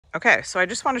Okay, so I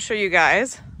just want to show you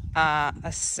guys a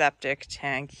septic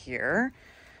tank here.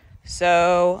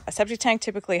 So a septic tank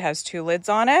typically has two lids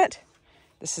on it.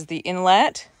 This is the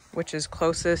inlet, which is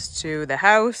closest to the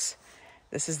house.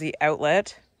 This is the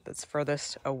outlet that's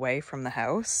furthest away from the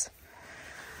house.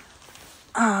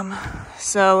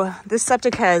 So this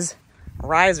septic has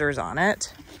risers on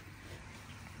it,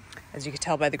 as you can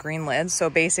tell by the green lids. So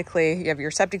basically you have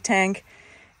your septic tank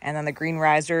and then the green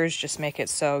risers just make it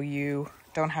so you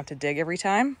don't have to dig every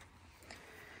time.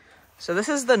 So this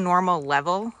is the normal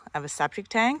level of a septic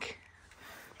tank.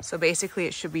 So basically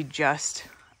it should be just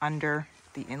under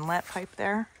the inlet pipe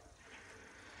there.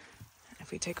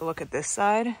 If we take a look at this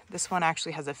side, this one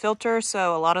actually has a filter.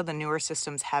 So a lot of the newer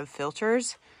systems have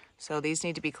filters. So these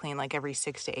need to be cleaned like every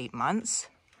 6 to 8 months.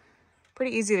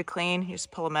 Pretty easy to clean. You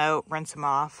just pull them out, rinse them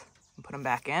off, and put them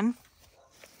back in.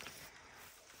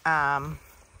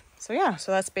 So yeah,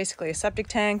 so that's basically a septic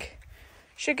tank.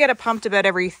 Should get it pumped about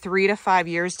every 3 to 5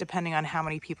 years, depending on how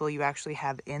many people you actually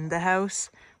have in the house.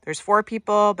 There's 4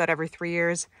 people, about every 3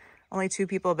 years. Only 2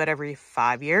 people, about every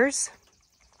 5 years.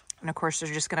 And of course,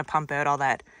 they're just going to pump out all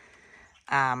that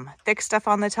thick stuff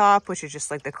on the top, which is just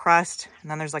like the crust.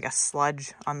 And then there's like a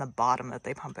sludge on the bottom that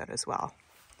they pump out as well.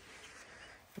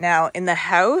 Now, in the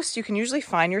house, you can usually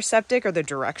find your septic or the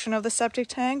direction of the septic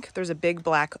tank. There's a big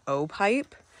black O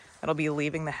pipe that'll be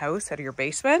leaving the house out of your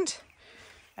basement.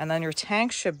 And then your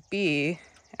tank should be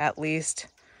at least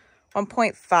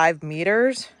 1.5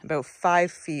 meters, about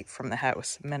 5 feet from the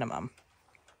house minimum.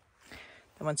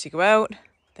 Then once you go out,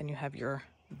 then you have your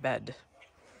bed.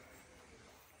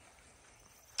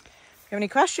 If you have any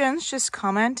questions, just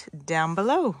comment down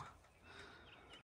below.